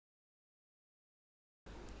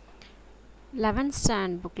11th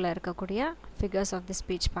stand புக்கில் இருக்கக்கூடிய figures of the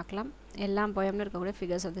speech பார்க்கலாம். எல்லாம் போயம்னு இருக்கக்கூடிய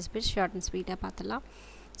figures of the speech short and ஸ்வீட்டாக பார்த்துலாம்.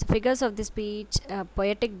 So figures of the speech,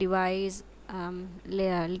 poetic device,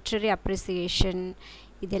 literary appreciation,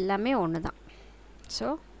 இது எல்லாமே ஒன்று தான். ஸோ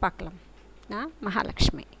பார்க்கலாம். நான்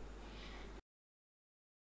Mahalakshmi.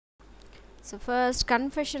 So first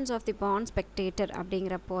confessions of the bond spectator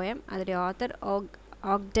அப்படிங்கிற போயம், அதோடைய ஆத்தர்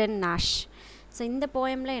ஆக்டன் நாஷ். ஸோ இந்த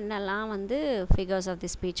போயமில் என்னெல்லாம் வந்து ஃபிகர்ஸ் ஆஃப் தி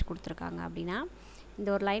ஸ்பீச் கொடுத்துருக்காங்க அப்படின்னா, இந்த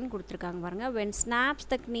ஒரு லைன் கொடுத்துருக்காங்க பாருங்கள். When snaps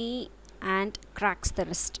the knee and cracks the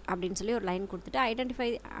wrist அப்படின்னு சொல்லி ஒரு லைன் கொடுத்துட்டு identify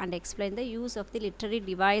and explain the use of the literary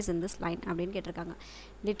device in this line அப்படின்னு கேட்டிருக்காங்க.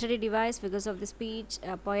 Literary device, figures of the speech,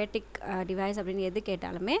 poetic device அப்படின்னு எது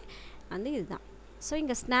கேட்டாலுமே வந்து இதுதான். ஸோ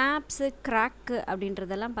இங்கே ஸ்னாப்ஸு, கிராக்கு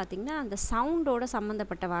அப்படின்றதெல்லாம் பார்த்திங்கன்னா அந்த சவுண்டோட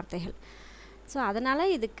சம்மந்தப்பட்ட வார்த்தைகள். ஸோ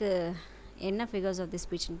அதனால் இதுக்கு என்ன ஃபிகர்ஸ் ஆஃப் தி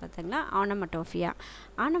ஸ்பீச்னு பார்த்தீங்கன்னா ஆனமட்டோஃபியா.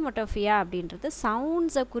 ஆனமட்டோஃபியா அப்படின்றது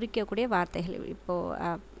சவுண்ட்ஸை குறிக்கக்கூடிய வார்த்தைகள்.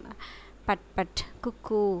 இப்போது பட் பட்,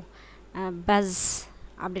 குக்கு, பஸ்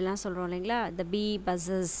அப்படிலாம் சொல்கிறோம் இல்லைங்களா, த பீ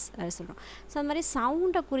பஸ்ஸஸ் அப்படி சொல்கிறோம். ஸோ அந்த மாதிரி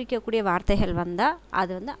சவுண்டை குறிக்கக்கூடிய வார்த்தைகள் வந்தால்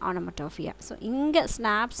அது வந்து ஆனமட்டோஃபியா. ஸோ இங்கே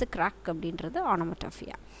ஸ்னாப்ஸு, கிராக் அப்படின்றது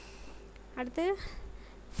ஆனமட்டோஃபியா. அடுத்து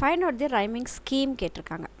find out the rhyming scheme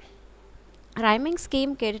கேட்டிருக்காங்க. ரைமிங்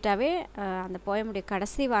ஸ்கீம் கேட்டுட்டாவே அந்த போயமுடைய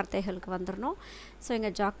கடைசி வார்த்தைகளுக்கு வந்துடணும். ஸோ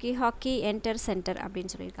இங்கே ஜாக்கி, ஹாக்கி, என்டர், சென்டர்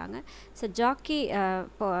அப்படின்னு சொல்லியிருக்காங்க. ஸோ ஜாக்கி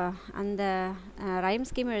அந்த ரைம்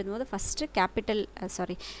ஸ்கீம் எழுதும்போது ஃபஸ்ட்டு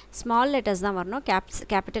ஸ்மால் லெட்டர்ஸ் தான் வரணும்,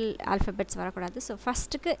 கேபிட்டல் ஆல்ஃபபெட்ஸ் வரக்கூடாது. ஸோ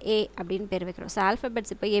ஃபஸ்ட்டுக்கு ஏ அப்படின்னு பேர் வைக்கிறோம். ஸோ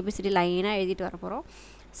ஆல்ஃபபெட்ஸ் இப்போ ஏபிசிடி லைனாக எழுதிட்டு வர போகிறோம்.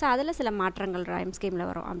 ஸோ அதில் சில மாற்றங்கள் ரைம் ஸ்கீமில்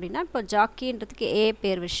வரும். அப்படின்னா இப்போ ஜாக்கின்றதுக்கு ஏ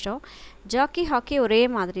பேர் வச்சிட்டோம். ஜாக்கி, ஹாக்கி ஒரே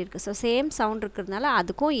மாதிரி இருக்குது. ஸோ சேம் சவுண்ட் இருக்கிறதுனால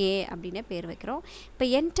அதுக்கும் ஏ அப்படின்னே பேர் வைக்கிறோம். இப்போ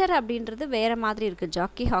என்டர் அப்படின்றது வேறு மாதிரி இருக்குது.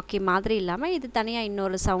 ஜாக்கி, ஹாக்கி மாதிரி இல்லாமல் இது தனியாக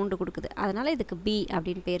இன்னொரு சவுண்டு கொடுக்குது. அதனால் இதுக்கு பி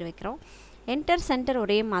அப்படின்னு பேர் வைக்கிறோம். என்டர், சென்டர்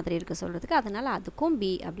ஒரே மாதிரி இருக்குது சொல்கிறதுக்கு, அதனால் அதுக்கும் பி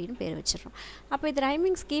அப்படின்னு பேர் வச்சிடறோம். அப்போ இது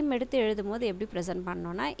ரைமிங் ஸ்கீம் எடுத்து எழுதும் போது எப்படி ப்ரெசென்ட்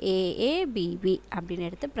பண்ணோன்னா ஏஏபிபி அப்படின்னு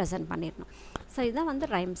எடுத்து ப்ரெசென்ட் பண்ணிடணும். ஸோ இதுதான் வந்து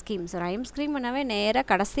ரைம் ஸ்கீம். ஸோ ரைம் ஸ்கீம்னாவே நேராக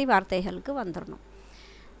கடைசி வார்த்தைகளுக்கு வந்துடணும்.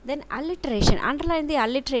 தென் அல்லிட்ரேஷன். Underline the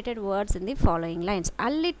அல்லிட்ரேட்டட் words in the following lines.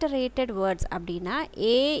 அல்லிட்ரேட்டட் words அப்படின்னா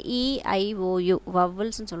ஏஇஐஓயு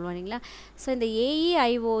வவல்ஸ்ன்னு சொல்லுவோம் இல்லைங்களா. ஸோ இந்த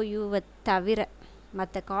ஏஇஐஓயுவை தவிர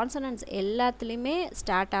மற்ற கான்சனன்ட்ஸ் எல்லாத்துலேயுமே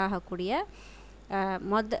ஸ்டார்ட் ஆகக்கூடிய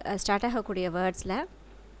வேர்ட்ஸில்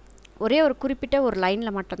ஒரே ஒரு குறிப்பிட்ட ஒரு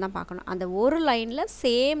லைனில் மட்டும்தான் பார்க்கணும். அந்த ஒரு லைனில்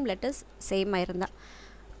சேம் லெட்டர்ஸ் சேமாக இருந்தால்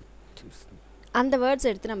அந்த வேர்ட்ஸ்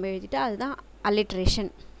எடுத்து நம்ம எழுதிட்டு அதுதான்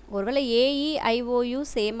அல்லிட்ரேஷன். ஒருவேளை ஏஇஐஓயு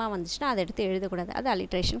சேமாக வந்துச்சுன்னா அதை எடுத்து எழுதக்கூடாது, அது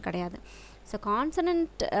அல்லிட்ரேஷன் கிடையாது. ஸோ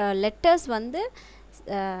கான்சனன்ட் லெட்டர்ஸ் வந்து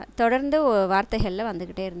தொடர்ந்து வார்த்தைகளில்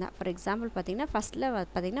வந்துக்கிட்டே இருந்தால், ஃபார் எக்ஸாம்பிள் பார்த்திங்கன்னா ஃபஸ்ட்டில்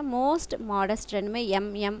பார்த்திங்கன்னா மோஸ்ட், மாடஸ்ட் ரெண்டுமே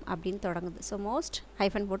எம்எம் அப்படின்னு தொடங்குது. ஸோ மோஸ்ட்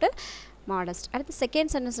ஹைஃபன் போட்டு மாடஸ்ட். அடுத்து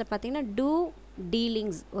செகண்ட் சென்டென்ஸில் பார்த்திங்கன்னா டூ,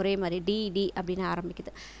 டீலிங்ஸ் ஒரே மாதிரி டிடி அப்படின்னு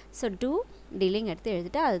ஆரம்பிக்குது. ஸோ டூ, டீலிங் எடுத்து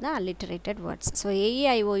எழுதிட்டு அதுதான் அல்லிட்ரேட்டட் வேர்ட்ஸ். ஸோ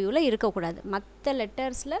ஏஇஐஓயூவில் இருக்கக்கூடாது. மற்ற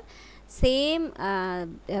லெட்டர்ஸில் சேம்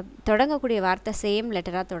தொடங்கக்கூடிய வார்த்தை சேம்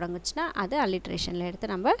லெட்டராக தொடங்குச்சுன்னா அது அல்லிட்ரேஷனில்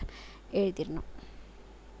எடுத்து நம்ம எழுதிடணும்.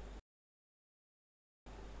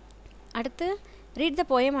 அடுத்து read the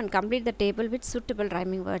poem and complete the table with suitable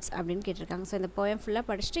rhyming words அப்படின்னு கேட்டிருக்காங்க. ஸோ இந்த போயம் ஃபுல்லாக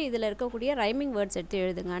படிச்சுட்டு இதில் இருக்கக்கூடிய ரைமிங் வேர்ட்ஸ் எடுத்து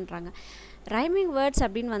எழுதுங்கன்றாங்க. ரைமிங் வேர்ட்ஸ்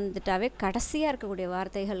அப்படின்னு வந்துட்டாவே கடைசியாக இருக்கக்கூடிய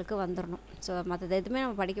வார்த்தைகளுக்கு வந்துடணும். ஸோ மற்றது எதுவுமே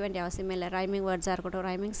நம்ம படிக்க வேண்டிய அவசியமே இல்லை. ரைமிங் வேர்ட்ஸாக இருக்கட்டும்,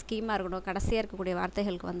 ரைமிங் ஸ்கீமாக இருக்கட்டும், கடைசியாக இருக்கக்கூடிய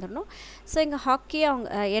வார்த்தைகளுக்கு வந்துடணும். ஸோ இங்கே ஹாக்கி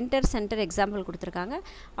அவங்க என்டர், சென்டர் எக்ஸாம்பிள் கொடுத்துருக்காங்க.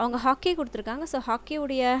 அவங்க ஹாக்கி கொடுத்துருக்காங்க. ஸோ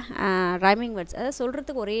ஹாக்கியுடைய ரைமிங் வேர்ட்ஸ் அதாவது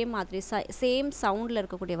சொல்கிறதுக்கு ஒரே மாதிரி சேம் சவுண்டில்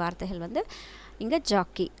இருக்கக்கூடிய வார்த்தைகள் வந்து இங்கே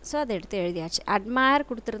ஜாக்கி. ஸோ அதை எடுத்து எழுதியாச்சு. அட்மயர்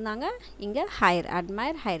கொடுத்துருந்தாங்க, இங்கே ஹையர்,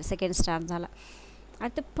 அட்மயர் ஹையர் செகண்ட் ஸ்டான்ஸால்.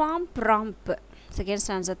 அடுத்து bomb, ramp second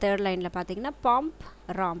stanza third லைனில் பார்த்தீங்கன்னா பாம்ப்,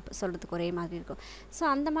 ராம்ப் சொல்கிறதுக்கு ஒரே மாதிரி இருக்கும். ஸோ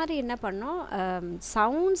அந்த மாதிரி என்ன பண்ணோம்,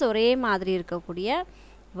 சவுண்ட்ஸ் ஒரே மாதிரி இருக்கக்கூடிய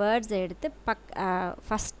வேர்ட்ஸை எடுத்து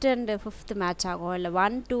ஃபஸ்ட் அண்டு ஃபிஃப்த்து மேட்ச் ஆகும், இல்லை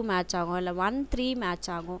 1-2 மேட்ச் ஆகும், இல்லை 1-3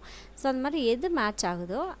 மேட்ச் ஆகும். ஸோ அந்த மாதிரி எது மேட்ச்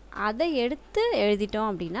ஆகுதோ அதை எடுத்து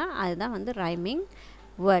எழுதிட்டோம் அப்படின்னா அதுதான் வந்து ரைமிங்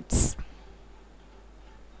வேர்ட்ஸ்.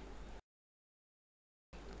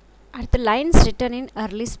 அடுத்து lines written in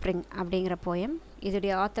early spring அப்படிங்கிற போயம்.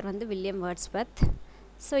 இதோடைய ஆத்தர் வந்து வில்லியம் வேர்ட்ஸ்வர்த்.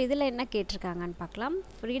 ஸோ இதில் என்ன கேட்டிருக்காங்கன்னு பார்க்கலாம்.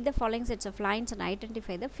 Read the following sets of lines and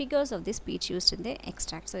identify the figures of the speech used in the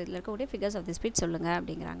extract. So இதில் இருக்கக்கூடிய ஃபிகர்ஸ் ஆஃப் தி ஸ்பீச் சொல்லுங்கள்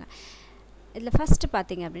அப்படிங்கிறாங்க. இதில் ஃபஸ்ட்டு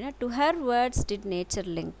பார்த்தீங்க அப்படின்னா to her words did nature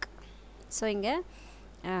link. So இங்கே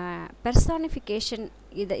பெர்சானிஃபிகேஷன்,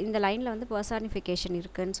 இந்த லைனில் வந்து பெர்சானிஃபிகேஷன்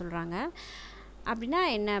இருக்குதுன்னு சொல்கிறாங்க. அப்படின்னா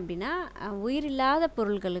என்ன அப்படின்னா உயிரில்லாத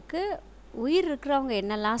பொருள்களுக்கு உயிர் இருக்கிறவங்க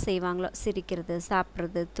என்னெல்லாம் செய்வாங்களோ, சிரிக்கிறது,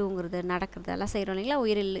 சாப்பிட்றது, தூங்குறது, நடக்கிறது எல்லாம் செய்கிறோம் இல்லைங்களா.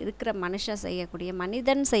 உயிரில் இருக்கிற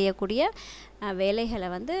மனுதன் செய்யக்கூடிய வேலைகளை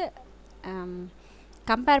வந்து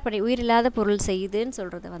கம்பேர் பண்ணி உயிரில்லாத பொருள் செய்யுதுன்னு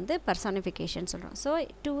சொல்கிறது வந்து பர்சானிஃபிகேஷன் சொல்கிறோம். So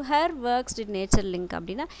to her works did nature link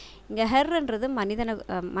அப்படின்னா இங்கே ஹர்ன்றது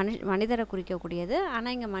மனிதனை குறிக்கக்கூடியது.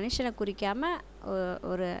 ஆனால் இங்கே மனுஷனை குறிக்காமல்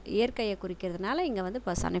ஒரு இயற்கையை குறிக்கிறதுனால இங்கே வந்து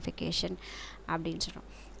பர்சானிஃபிகேஷன் அப்படின்னு சொல்கிறோம்.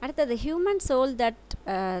 அடுத்தது human soul that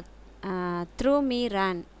through me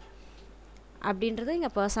ரேன் அப்படின்றது இங்கே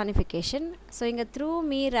பர்சானிஃபிகேஷன். ஸோ இங்கே த்ரூ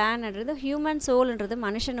மீ ரேன்ன்றது ஹியூமன் சோல்ன்றது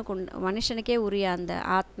மனுஷனுக்கே உரிய அந்த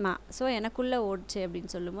ஆத்மா. ஸோ எனக்குள்ளே ஓடிச்சு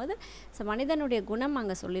அப்படின்னு சொல்லும்போது ஸோ மனிதனுடைய குணம்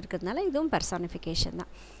அங்கே சொல்லியிருக்கிறதுனால இதுவும் பர்சானிஃபிகேஷன்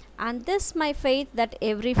தான். And this my faith that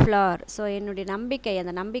every flower. So என்னுடைய நம்பிக்கை,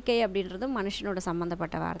 அந்த நம்பிக்கை அப்படின்றதும் மனுஷனோட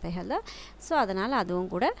சம்மந்தப்பட்ட வார்த்தைகள் தான். ஸோ அதனால்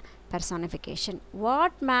அதுவும் கூட personification.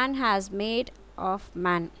 What man has made of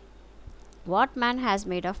man, what man has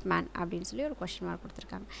made of man அப்படின்னு சொல்லி ஒரு கொஸ்டின் மார்க்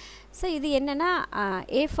கொடுத்துருக்காங்க. ஸோ இது என்னென்னா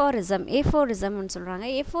ஏஃபோரிசம்னு சொல்கிறாங்க.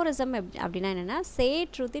 ஏஃபோரிசம் அப்படின்னா என்னென்னா சே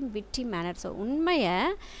ட்ரூத் இன் விட்டி மேனர். ஸோ உண்மையை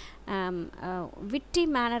விட்டி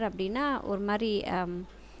மேனர் அப்படின்னா ஒரு மாதிரி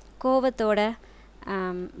கோபத்தோட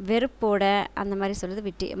வெறுப்போட அந்த மாதிரி சொல்கிறது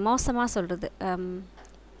விட்டி, மோசமாக சொல்கிறது,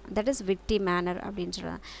 தட் இஸ் விட்டி மேனர் அப்படின்னு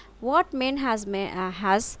சொல்கிறாங்க. What man has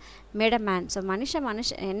made a man. So மனுஷன்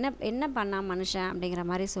என்ன பண்ணால் மனுஷன் அப்படிங்கிற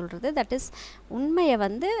மாதிரி சொல்கிறது. தட் இஸ் உண்மையை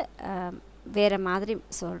வந்து வேறு மாதிரி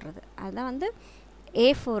சொல்கிறது. அதுதான் வந்து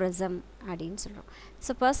ஏஃபோரிசம் அப்படின்னு சொல்கிறோம்.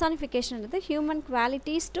 ஸோ பர்சானிஃபிகேஷன்றது ஹியூமன்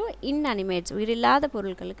குவாலிட்டிஸ் டு இன்அனிமேட்ஸ், உயிரில்லாத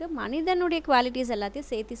பொருட்களுக்கு மனிதனுடைய குவாலிட்டிஸ்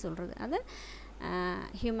எல்லாத்தையும் சேர்த்து சொல்கிறது. அது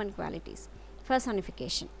ஹியூமன் குவாலிட்டிஸ்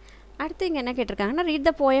பர்சானிஃபிகேஷன். அடுத்து இங்கே என்ன கேட்டிருக்காங்கன்னா read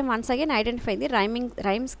the poem once again, identify the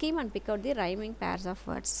rhyme scheme and big out the rhyming purse of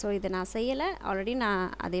words. So இதை நான் செய்யலை, ஆல்ரெடி நான்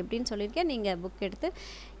அது எப்படின்னு சொல்லியிருக்கேன். நீங்கள் புக் எடுத்து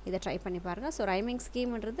இதை ட்ரை பண்ணி பாருங்கள். ஸோ ரைமிங்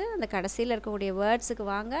ஸ்கீம்ன்றது அந்த கடைசியில் இருக்கக்கூடிய வேர்ட்ஸுக்கு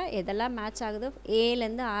வாங்க, எதெல்லாம் மேட்ச் ஆகுதோ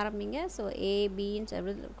ஏலேருந்து ஆரம்பிங்க. ஸோ ஏபின்னு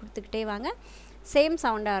சொல்லி கொடுத்துக்கிட்டே வாங்க. சேம்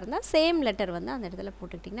சவுண்டாக இருந்தால் சேம் லெட்டர் வந்து அந்த இடத்துல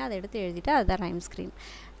போட்டுக்கிட்டிங்கன்னா அதை எடுத்து எழுதிட்டு அதுதான் ரைம் ஸ்கீம்.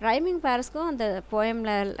 ரைமிங் பேர்ஸ்க்கும் அந்த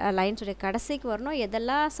போயமில் லைன்ஸுடைய கடைசிக்கு வரணும்.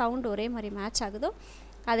 எதெல்லாம் சவுண்ட் ஒரே மாதிரி மேட்ச் ஆகுதோ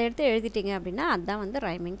அதை எடுத்து எழுதிட்டிங்க அப்படின்னா அதுதான் வந்து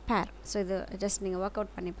ரைமிங் பேர். ஸோ இது ஜஸ்ட் நீங்கள் ஒர்க்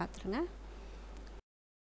அவுட் பண்ணி பார்த்துருங்க.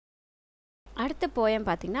 அடுத்த போயம்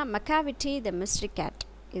பார்த்திங்கன்னா மெக்காவிட்டி த மிஸ்ட்ரி கேட்.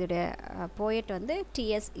 இதோடைய போயட் வந்து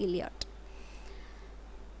டிஎஸ் இலியாட்.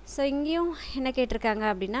 ஸோ இங்கேயும் என்ன கேட்டிருக்காங்க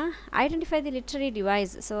அப்படின்னா ஐடென்டிஃபை தி லிட்ரரி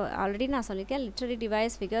டிவைஸ். ஸோ ஆல்ரெடி நான் சொல்லியிருக்கேன் literary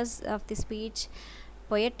device, figures of the speech,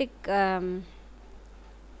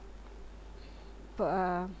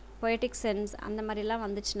 poetic sense அந்த மாதிரிலாம்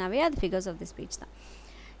வந்துச்சுனாவே அது ஃபிகர்ஸ் ஆஃப் தி ஸ்பீச் தான்.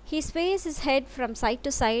 He sways his head from side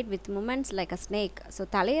to side with movements like a snake. So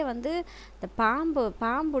தலையை வந்து இந்த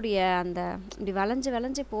பாம்புடைய அந்த இப்படி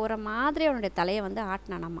வளைஞ்சு போகிற மாதிரி அவனுடைய தலையை வந்து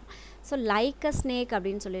ஆட்டினானாமா. ஸோ லைக் அ ஸ்னேக்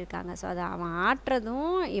அப்படின்னு சொல்லியிருக்காங்க. ஸோ அதை அவன்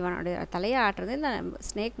ஆட்டுறதும் இவனுடைய தலையை ஆட்டுறதும் இந்த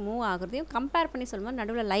ஸ்னேக் மூவ் ஆகுறதையும் கம்பேர் பண்ணி சொல்லும்போது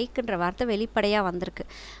நடுவில் லைக்குன்ற வார்த்தை வெளிப்படையாக வந்திருக்கு.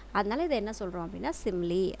 அதனால இதை என்ன சொல்கிறோம் அப்படின்னா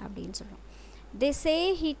சிம்லி அப்படின்னு சொல்கிறோம். They say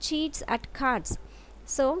he cheats at cards.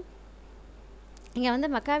 So இங்கே வந்து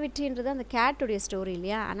மெக்காவிட்டின்றது அந்த கேட்டுடைய ஸ்டோரி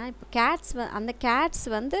இல்லையா. ஆனால் இப்போ அந்த கேட்ஸ்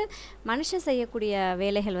வந்து மனுஷன் செய்யக்கூடிய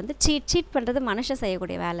வேலைகள் வந்து சீட் பண்ணுறது மனுஷன்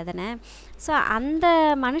செய்யக்கூடிய வேலை தானே. ஸோ அந்த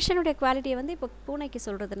மனுஷனுடைய குவாலிட்டியை வந்து இப்போ பூனைக்கு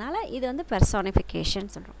சொல்கிறதுனால இது வந்து பெர்சானிஃபிகேஷன்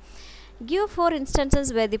சொல்கிறோம். Give 4 instances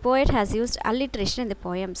where the poet has used alliteration in the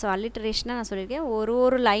poem. So alliteration நான் சொல்லியிருக்கேன்,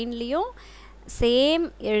 ஒரு லைன்லேயும் சேம்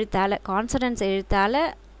எழுத்தால் கான்சனன்ஸ் எழுத்தால்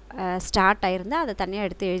ஸ்டார்ட் ஆகிருந்தால் அதை தனியாக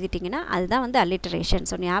எடுத்து எழுதிட்டிங்கன்னா அதுதான் வந்து அல்லிட்டரேஷன்.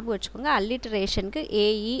 ஸோ ஞாபகம் வச்சுக்கோங்க, அல்லிட்டரேஷனுக்கு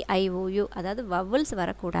AEIOU அதாவது வவல்ஸ்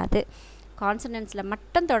வரக்கூடாது, கான்சனன்ஸில்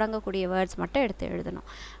மட்டும் தொடங்கக்கூடிய வேர்ட்ஸ் மட்டும் எடுத்து எழுதணும்.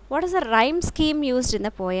 What is a rhyme scheme used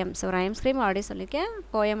இந்த poem. So rhyme scheme already சொல்லியிருக்கேன்.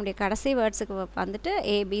 போயமுடைய கடைசி வேர்ட்ஸுக்கு வந்துட்டு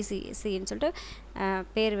ABCCன்னு சொல்லிட்டு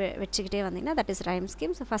பேர் வச்சுக்கிட்டே வந்தீங்கன்னா that is rhyme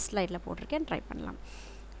scheme. So first ஸ்லைடில் போட்டிருக்கேன், ட்ரை பண்ணலாம்.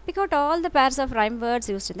 Big out all the purse of rhyme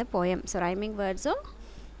words used இந்த போயம். ஸோ ரைமிங் வேர்ட்ஸும்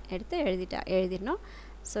எடுத்து எழுதிடணும்.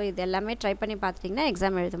 ஸோ இது எல்லாமே ட்ரை பண்ணி பார்த்துட்டிங்கன்னா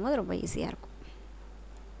எக்ஸாம் எழுதும் போது ரொம்ப ஈஸியாக இருக்கும்.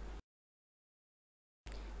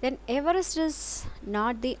 தென் Everest is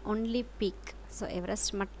not the only peak. So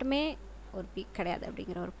Everest மட்டுமே ஒரு பீக் கிடையாது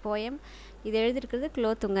அப்படிங்கிற ஒரு போயம். இது எழுதியிருக்கிறது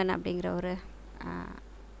குலோத்துங்கன் அப்படிங்கிற ஒரு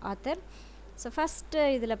ஆத்தர். ஸோ ஃபஸ்ட்டு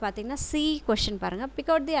இதில் பார்த்தீங்கன்னா கொஷின் பாருங்கள்,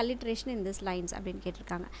 big out the அல்லிட்ரேஷன் in this lines அப்படின்னு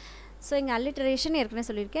கேட்டிருக்காங்க. ஸோ இங்கே அல்லிட்ரேஷன் ஏற்கனவே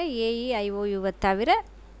சொல்லியிருக்கேன், AEIOUவை தவிர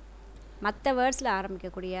மற்ற வேர்ட்ஸில்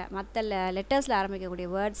ஆரம்பிக்கக்கூடிய மற்ற லெட்டர்ஸில் ஆரம்பிக்கக்கூடிய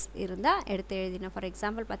வேர்ட்ஸ் இருந்தால் எடுத்து எழுதினோம். ஃபார்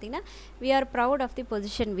எக்ஸாம்பிள் பார்த்திங்கன்னா we are proud of the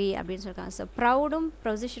position we அப்படின்னு சொல்லியிருக்காங்க. ஸோ ப்ரௌடும்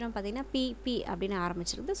பொசிஷனும் பார்த்திங்கன்னா பி அப்படின்னு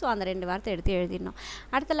ஆரம்பிச்சிருக்கு. ஸோ அந்த 2 வார்த்தை எடுத்து எழுதிடணும்.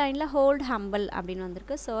 அடுத்த லைனில் ஹோல்ட் ஹம்பிள் அப்படின்னு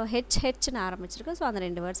வந்திருக்கு. ஸோ ஹெச்னு ஆரம்பிச்சிருக்கு. ஸோ அந்த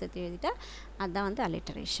 2 வேர்ட்ஸ் எடுத்து எழுதிட்டா அதுதான் வந்து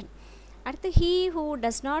அல்லிட்டரேஷன். அடுத்து he who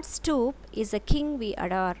does not stoop is a king we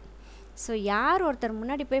adore. So யார் ஒருத்தர்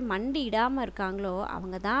முன்னாடி போய் மண்டி இடாமல் இருக்காங்களோ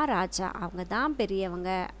அவங்க தான் ராஜா, அவங்க தான் பெரியவங்க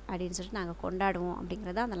அப்படின்னு சொல்லிட்டு நாங்கள் கொண்டாடுவோம்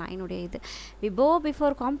அப்படிங்கிறது அந்த லைனுடைய இது. வி போ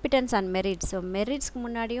before competence and merits. So மெரிட்ஸ்க்கு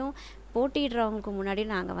முன்னாடியும் போட்டிடுறவங்களுக்கு முன்னாடி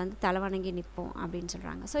நாங்கள் வந்து தலை வணங்கி நிற்போம் அப்படின்னு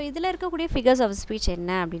சொல்கிறாங்க. ஸோ இதில் இருக்கக்கூடிய ஃபிகர்ஸ் ஆஃப் ஸ்பீச்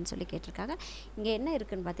என்ன அப்படின்னு சொல்லி கேட்டிருக்காங்க. இங்கே என்ன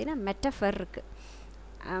இருக்குதுன்னு பார்த்தீங்கன்னா மெட்டஃபர்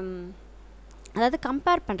இருக்குது. அதாவது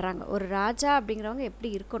கம்பேர் பண்ணுறாங்க, ஒரு ராஜா அப்படிங்கிறவங்க எப்படி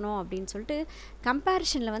இருக்கணும் அப்படின்னு சொல்லிட்டு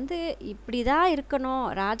கம்பேரிஷனில் வந்து இப்படி தான் இருக்கணும்,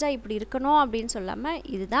 ராஜா இப்படி இருக்கணும் அப்படின்னு சொல்லாமல்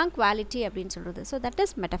இதுதான் குவாலிட்டி அப்படின்னு சொல்கிறது. So that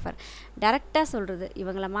is metaphor. டேரெக்டாக சொல்கிறது,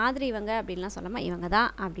 இவங்கள மாதிரி இவங்க அப்படின்லாம் சொல்லாமல் இவங்க தான்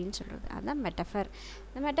அப்படின்னு சொல்கிறது, அதுதான் மெட்டஃபர்.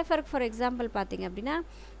 இந்த மெட்டஃபருக்கு ஃபார் எக்ஸாம்பிள் பார்த்திங்க அப்படின்னா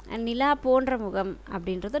நிலா போன்ற முகம்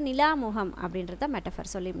அப்படின்றது நிலா முகம் அப்படின்றது தான்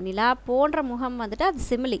மெட்டஃபர். சொல்லி நிலா போன்ற முகம் வந்துட்டு அது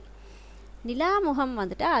சிமிலி, நிலா முகம்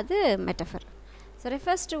வந்துட்டு அது metaphor. So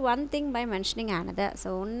refers to one thing by mentioning another. So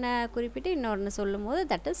ஒன்றை குறிப்பிட்டு இன்னொன்று சொல்லும் போது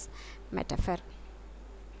தட் இஸ் மெட்டஃபர்.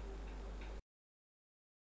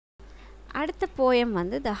 அடுத்த போயம்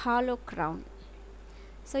வந்து த ஹாலோ க்ரவுன்.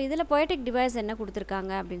 ஸோ இதில் பொயட்டிக் டிவைஸ் என்ன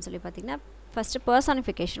கொடுத்துருக்காங்க அப்படின்னு சொல்லி பார்த்திங்கன்னா ஃபஸ்ட்டு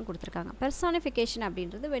பர்சானிஃபிகேஷன் கொடுத்துருக்காங்க. பர்சானிஃபிகேஷன்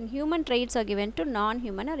அப்படின்றது when human traits are given to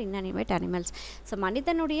non-human or inanimate animals. So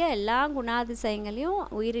மனிதனுடைய எல்லா குணாதிசயங்களையும்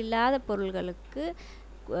உயிரில்லாத பொருள்களுக்கு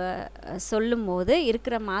சொல்லும் போது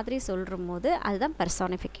இருக்கிற மாதிரி சொல்லும் போது அதுதான்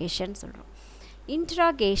பர்சானிஃபிகேஷன் சொல்கிறோம்.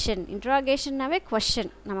 இன்ட்ராகேஷன்னாவே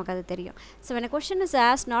கொஷின், நமக்கு அது தெரியும். So when a question is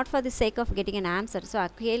asked not for the sake of getting an answer. So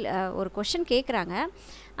ஒரு கொஷின் கேட்குறாங்க,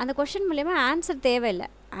 அந்த கொஷின் மூலயமா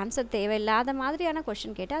ஆன்சர் தேவையில்லாத மாதிரியான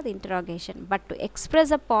கொஷின் கேட்டால் அது interrogation. But to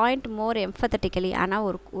express a point மோர் எம்ஃபத்தட்டிக்கலி, ஆனால்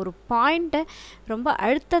ஒரு பாயிண்ட்டை ரொம்ப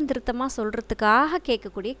அழுத்தம் திருத்தமாக சொல்கிறதுக்காக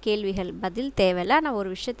கேட்கக்கூடிய கேள்விகள், பதில் தேவையில்லை ஆனால் ஒரு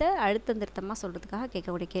விஷயத்தை அழுத்தம் திருத்தமாக சொல்கிறதுக்காக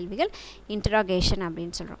கேட்கக்கூடிய கேள்விகள் இன்ட்ராகேஷன்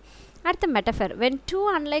அப்படின்னு சொல்கிறோம். அடுத்த metaphor, when two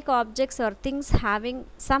unlike objects or things having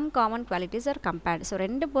some common qualities are compared. So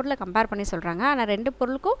ரெண்டு பொருளை கம்பேர் பண்ணி சொல்கிறாங்க, ஆனால் ரெண்டு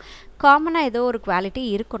பொருளுக்கும் காமனாக ஏதோ ஒரு குவாலிட்டி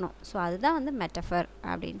இருக்கணும். ஸோ அதுதான் வந்து மெட்டஃபர்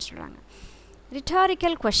அப்படின்னு சொல்கிறாங்க.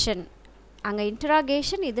 ரிட்டாரிக்கல் கொஷின், அங்கே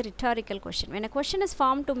இன்ட்ராகேஷன், இது rhetorical question. when a question is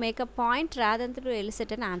formed to make a point rather than to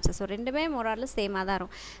elicit an answer. So ரெண்டுமே மோராலில் சேமாக தான்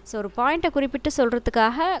இருக்கும். ஸோ ஒரு பாயிண்ட்டை குறிப்பிட்டு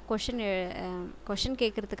சொல்கிறதுக்காக கொஷின்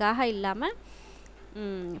கேட்குறதுக்காக இல்லாமல்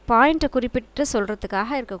பாயிண்ட்டை குறிப்பிட்டு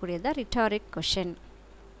சொல்கிறதுக்காக இருக்கக்கூடியது தான்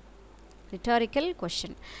rhetorical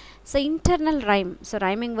question. So internal rhyme. So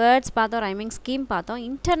rhyming words பார்த்தோம், ரைமிங் ஸ்கீம் பார்த்தோம்.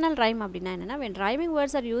 இன்டர்னல் ரைம் அப்படின்னா என்னென்னா when rhyming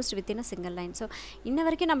words are used within a single line. So இன்ன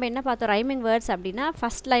வரைக்கும் நம்ம என்ன பார்த்தோம், ரைமிங் வேர்ட்ஸ் அப்படின்னா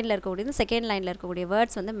ஃபஸ்ட் லைனில் இருக்கக்கூடியது செகண்ட் லைனில் இருக்கக்கூடிய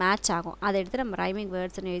வேர்ட்ஸ் வந்து மேட்ச் ஆகும், அதை எடுத்து நம்ம ரைமிங்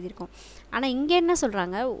வேர்ட்ஸ்னு எழுதியிருக்கோம். ஆனால் இங்கே என்ன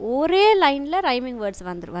சொல்கிறாங்க, ஒரே லைனில் ரைமிங் வேர்ட்ஸ்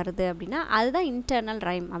வருது அப்படின்னா அதுதான் இன்டர்னல்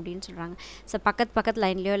ரைம் அப்படின்னு சொல்கிறாங்க. ஸோ பக்கத்து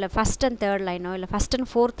லைன்லையோ இல்லை ஃபஸ்ட் அண்ட் தேர்ட் லைனோ இல்லை ஃபஸ்ட் அண்ட்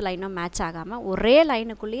ஃபோர்த் லைனோ மேட்ச் ஆகாமல் ஒரே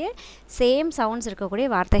லைனுக்குள்ளேயே சேம் சவுண்ட்ஸ் இருக்கக்கூடிய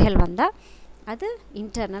வார்த்தைகள் வந்தால் அது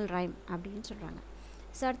இன்டர்னல் ரைம் அப்படின்னு சொல்கிறாங்க.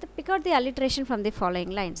 ஸோ அடுத்து big out the alliteration from the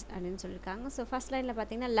following lines அப்படின்னு சொல்லியிருக்காங்க. ஸோ ஃபஸ்ட் லைனில்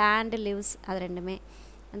பார்த்தீங்கன்னா லேண்ட், லிவ்ஸ், அது ரெண்டுமே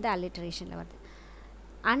வந்து அலிட்ரேஷனில் வருது.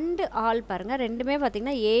 அண்டு ஆல் பாருங்கள், ரெண்டுமே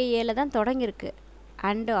பார்த்திங்கன்னா ஏஏல தான் தொடங்கியிருக்கு.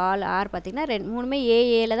 அண்டு ஆல் ஆர் பார்த்திங்கன்னா மூணுமே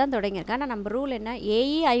ஏஏல தான் தொடங்கியிருக்கு. ஆனால் நம்ம ரூல் என்ன,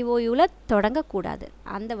 ஏஇஐஓயூவில் தொடங்கக்கூடாது,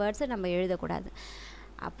 அந்த வேர்ட்ஸை நம்ம எழுதக்கூடாது.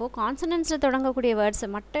 அப்போது கான்சனன்ஸில் தொடங்கக்கூடிய வேர்ட்ஸை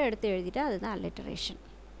மட்டும் எடுத்து எழுதிட்டு அதுதான் alliteration.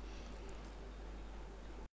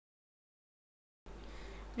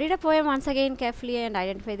 Read a poem once again carefully and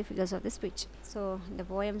identify the figures of the speech. So இந்த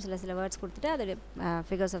poemsல சில words கொடுத்துட்டு அதோட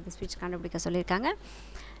figures of the speech கண்டுபிடிக்க சொல்லியிருக்காங்க.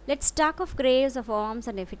 Let's talk of graves of arms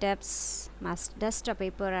and epitaphs, must dust a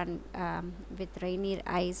paper and with rainy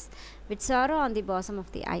eyes, with sorrow on the bosom of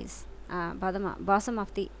the eyes, bosom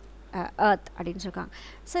of the earth அப்படின்னு சொல்கிறாங்க.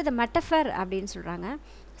 So இதை metaphor அப்படின்னு சொல்கிறாங்க.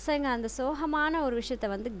 So இங்கே அந்த சோகமான ஒரு விஷயத்தை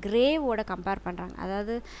வந்து கிரேவோட கம்பேர் பண்ணுறாங்க.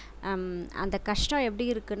 அதாவது அந்த கஷ்டம் எப்படி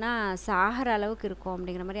இருக்குன்னா சாகிற அளவுக்கு இருக்கும்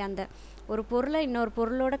அப்படிங்கிற மாதிரி அந்த ஒரு பொருளை இன்னொரு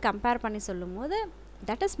பொருளோட கம்பேர் பண்ணி சொல்லும் போது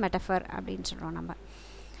தட் இஸ் மெட்டஃபர் அப்படின்னு சொல்கிறோம் நம்ம.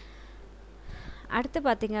 அடுத்து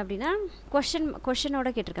பார்த்திங்க அப்படின்னா கொஷனோட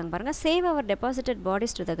கேட்டிருக்காங்க பாருங்கள், save our deposited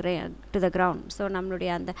bodies to the ground. So நம்மளுடைய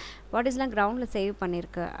அந்த பாடிஸ்லாம் கிரவுண்டில் சேவ்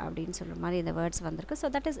பண்ணியிருக்கு அப்படின்னு சொல்கிற மாதிரி இந்த வேர்ட்ஸ் வந்திருக்கு. So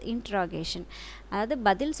that is interrogation. அதாவது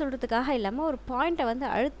பதில் சொல்கிறதுக்காக இல்லாமல் ஒரு பாயிண்ட்டை வந்து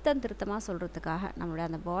அழுத்தம் திருத்தமாக சொல்கிறதுக்காக நம்மளுடைய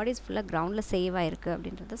அந்த பாடிஸ் ஃபுல்லாக கிரவுண்டில் சேவ் ஆகிருக்கு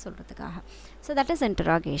அப்படின்றத சொல்கிறதுக்காக. So that is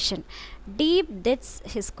interrogation. Deep debts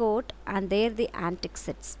his code and there the antique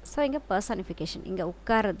sets. So இங்கே பர்சானிஃபிகேஷன், இங்கே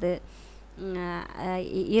உட்கார்றது,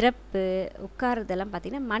 இறப்பு, உட்கார்றதெல்லாம்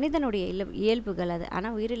பார்த்திங்கன்னா மனிதனுடைய இயல்புகள் அது.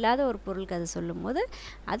 ஆனால் உயிரில்லாத ஒரு பொருளுக்கு அது சொல்லும் போது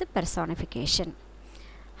அது personification.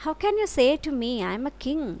 How can you say to me I am a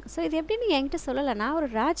king. So இது எப்படின்னு என்கிட்ட சொல்லலை, நான் ஒரு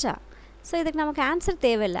ராஜா. ஸோ இதுக்கு நமக்கு ஆன்சர்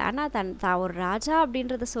தேவையில்லை, ஆனால் தான் ஒரு ராஜா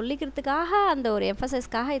அப்படின்றத சொல்லிக்கிறதுக்காக அந்த ஒரு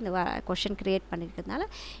எம்ஃபசைஸ்க்காக இந்த கொஷின் க்ரியேட் பண்ணியிருக்கிறதுனால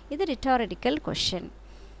இது rhetorical question.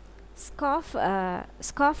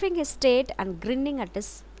 ஸ்காஃபிங் his state and grinning at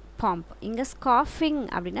his bomb. இங்கே ஸ்காஃபிங்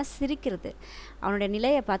அப்படின்னா சிரிக்கிறது, அவனுடைய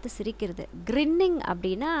நிலையை பார்த்து சிரிக்கிறது. கிரின்னிங்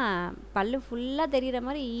அப்படின்னா பல்லு ஃபுல்லாக தெரிகிற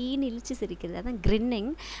மாதிரி ஈன்னு இழிச்சு சிரிக்கிறது, அதான்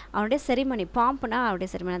கிரின்னிங். அவனுடைய செரிமனி, பாம்ப்னா அவருடைய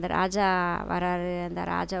செரிமனி, அந்த ராஜா வராரு, அந்த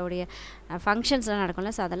ராஜாவுடைய ஃபங்க்ஷன்ஸ்லாம்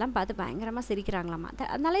நடக்கும்ல, ஸோ அதெல்லாம் பார்த்து பயங்கரமாக சிரிக்கிறாங்களாமா.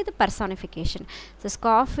 அதனால இது பர்சானிஃபிகேஷன். ஸோ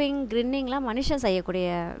ஸ்காஃபிங், கிரின்னிங்லாம் மனுஷன் செய்யக்கூடிய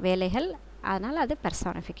வேலைகள், அதனால் அது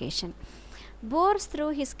personification. Force through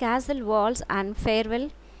his கேசல் Waals and farewell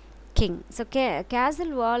king. So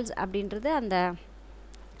கேசல் Waals அப்படின்றது அந்த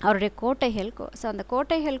அவருடைய கோட்டைகள். ஸோ அந்த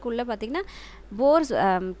கோட்டைகளுக்குள்ளே பார்த்திங்கன்னா போர்ஸ்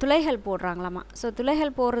துளைகள் போடுறாங்களாமா. ஸோ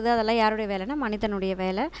துளைகள் போடுறது அதெல்லாம் யாருடைய வேலைன்னா மனிதனுடைய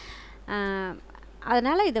வேலை.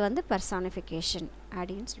 அதனால் இது வந்து பர்சானிஃபிகேஷன்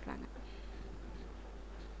அப்படின்னு சொல்கிறாங்க.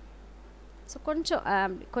 ஸோ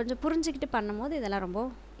கொஞ்சம் புரிஞ்சுக்கிட்டு பண்ணும்போது இதெல்லாம் ரொம்ப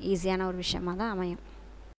ஈஸியான ஒரு விஷயமாக தான் அமையும்.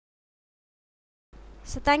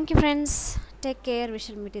 So thank you friends, take care, we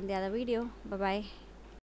shall meet in the other video. Bye bye.